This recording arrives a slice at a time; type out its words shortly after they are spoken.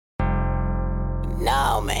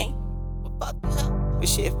No, man. Fuck you. But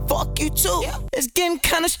shit, fuck you too. Yeah. It's getting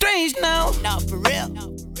kinda strange now. No, for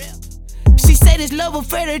real. She said this love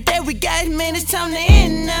affair that we got, man, it's time to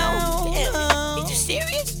end now. Is you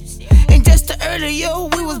serious? And just the earlier,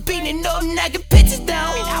 we was beating up, knocking pictures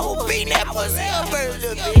down. I was beating that pussy up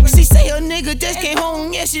earlier. She say her nigga just came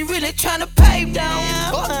home, yeah, she really tryna pipe down.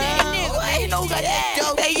 Fuck that nigga, I ain't no goddamn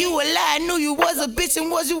joke. Hey, you a lie, knew you was a bitch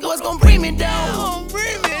and you was gon' bring me down.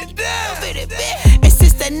 And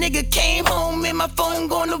since that nigga came home, man, my phone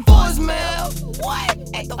going to voicemail. What?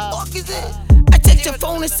 What the fuck is it? I text your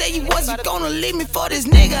phone and say you wasn't gonna leave me for this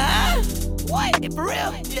nigga, huh? What? For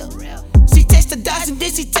real? She text the dots and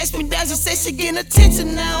then she text me down. She said she getting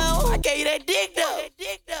attention now. I gave you that dick though.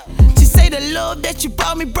 She say the love that you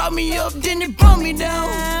brought me up, then it brought me down.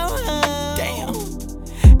 Damn.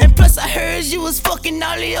 And plus I heard you was fucking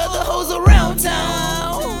all the other hoes around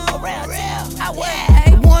town. I was.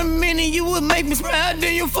 1 minute you would make me smile,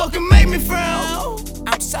 then you fucking make me frown.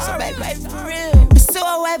 I'm sorry, baby, for real. So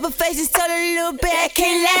I wipe her face and tell her a little bit I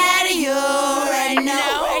can't lie to you right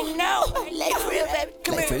now. Like for real, baby.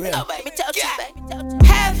 Come here, let me talk to you, baby.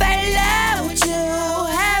 Have I loved with you?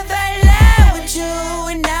 Have I loved with you?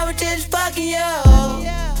 And I was just fucking you,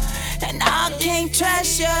 and I can't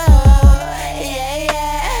trust you. Yeah.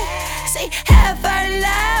 Say, have I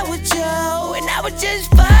loved with you? And I was just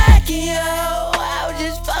fucking you. I was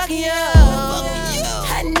just fucking you.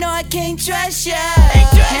 I know I can't trust you.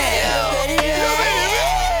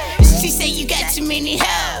 She said you got too many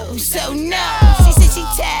hoes, so no. She said she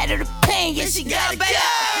tired of the pain, yeah, she gotta go.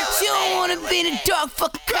 She don't wanna be in the dark,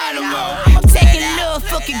 fuck a car no more. I'm taking a little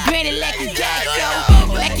fucking granted like you gotta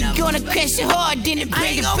go. Like you gonna crash your heart, then it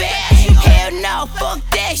bring it back. Hell no, fuck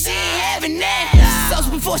that, she ain't having that. So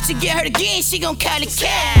before she get hurt again, she gon' call it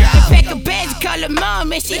cat. And pack her bags and call her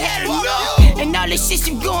mom, and she had enough. And all this shit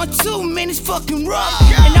she going through, man, it's fucking rough.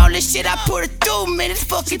 And all this shit I put her through, man, it's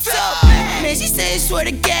fucking tough. Man, she said, swear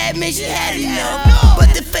to God, man, she had enough.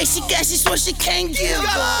 But the face she got, she swear she can't give up.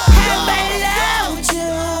 Have I loved you?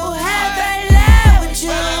 Have I loved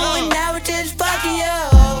you? And I was just fucking you.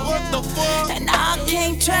 And I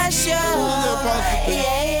can't trust you.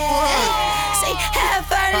 Say,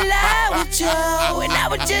 have I loved you? And I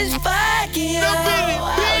was just fucking you. I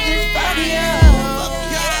was just fucking you.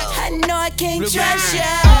 I know I can't trust you.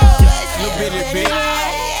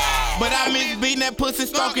 But I miss beating that pussy,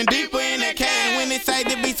 stroking deeper in that cat. When it say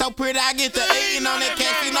to be so pretty, I get to eating on that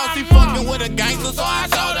cat. She know she fucking with a gangster, so I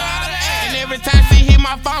showed her how to act. And every time she hit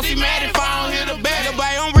my phone, she mad if I don't hit her back.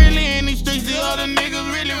 But I'm really in these streets, the other niggas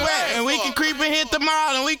really whack. And we can creep and hit the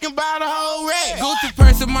mall, and we can buy the whole rack. Gucci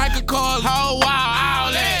person, Michael Kors, whole wild, all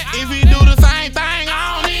that. If he do the same thing,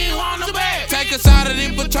 I don't even want the back. Take a shot of the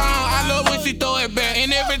Patron, I love when she throw it back. And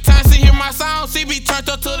every time she hear my song, she be turned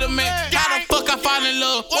up to the max. How the fuck I fall in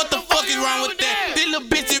love? What the fuck is wrong with that? This little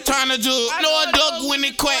bitch is tryna jug. Know a duck when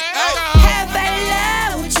it quack. Have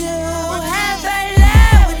I loved you? Have I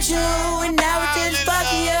loved you? And I was just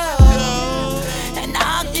fucking you. And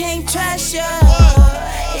I can't trust you.